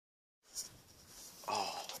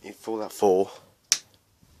in Fallout 4,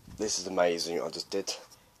 this is amazing. I've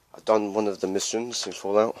done one of the missions in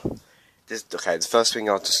Fallout. Okay, the first thing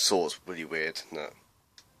I just saw was really weird. No.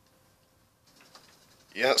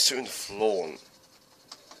 You're not sitting on the floor.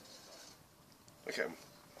 Look at him.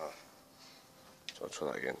 So I'll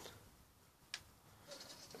try that again.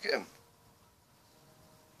 Look at him.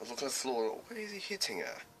 I look at the floor. Where is he hitting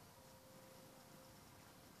at?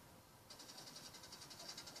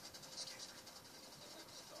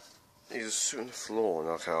 He's just sitting on the floor,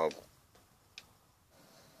 and okay,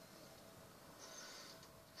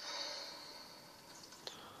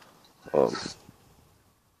 look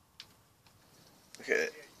at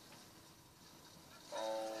it.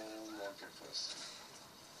 Oh my goodness.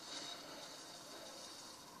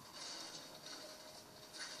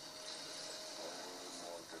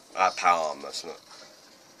 Power arm, that's not.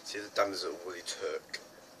 See the damage that it really took.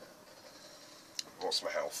 What's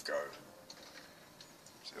my health go?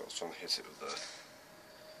 See, I was trying to hit it with the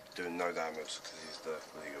doing no damage because he's the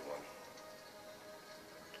really good one.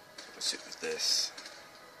 Let's hit with this.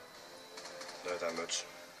 No damage.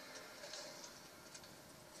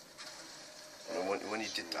 And when you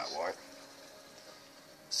did that, right?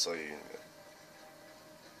 So I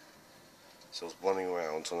was running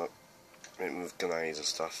around on it with grenades and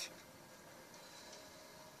stuff.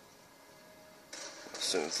 As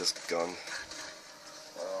soon as this gun,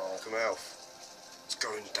 come out, it's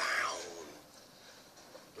going down.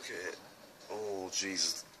 Look at it. Oh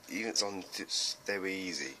Jesus! Even it's very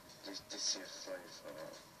easy. This is your flavour.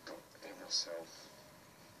 Got in yourself.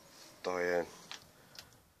 Diane.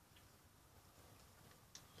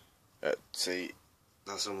 See,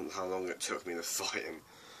 that's how long it took me to fight him.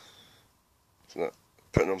 Isn't it?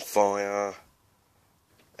 Putting on fire,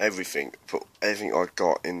 everything. Put everything I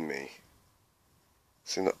got in me.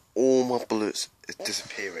 See that all my bullets is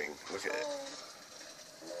disappearing. Look at it.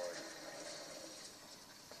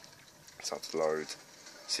 It's had to load.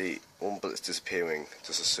 See, all my bullets disappearing.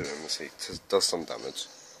 Just assume. See, it does some damage.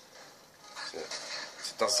 See,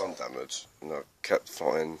 it does some damage. And I kept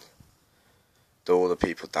fighting. All the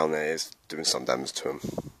people down there is doing some damage to him.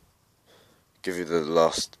 Give you the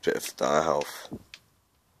last bit of that health.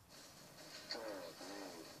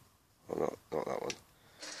 Oh, not that one.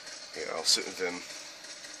 Yeah, I'll sit with him.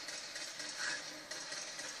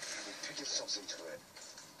 Put yourselves into it.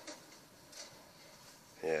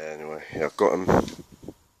 Yeah, anyway, yeah, I've got him.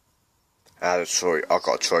 I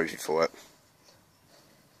got a trophy for it.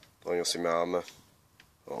 Oh, you'll see my armour.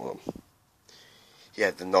 Oh,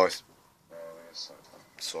 yeah, the nice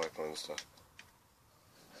sniper and stuff.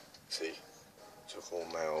 See, took all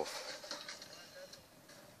my health.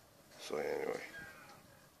 So yeah, anyway.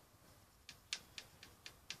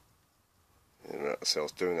 And so I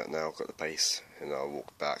was doing that now, I've got the base, and I'll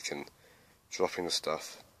walk back and dropping the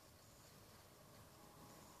stuff.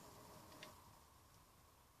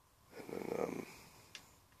 And then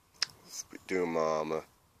doing my armour.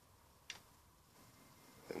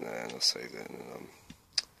 And then I saved it, and then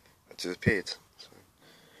I disappeared. So,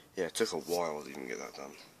 yeah, it took a while to even get that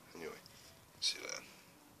done. Anyway, see you later.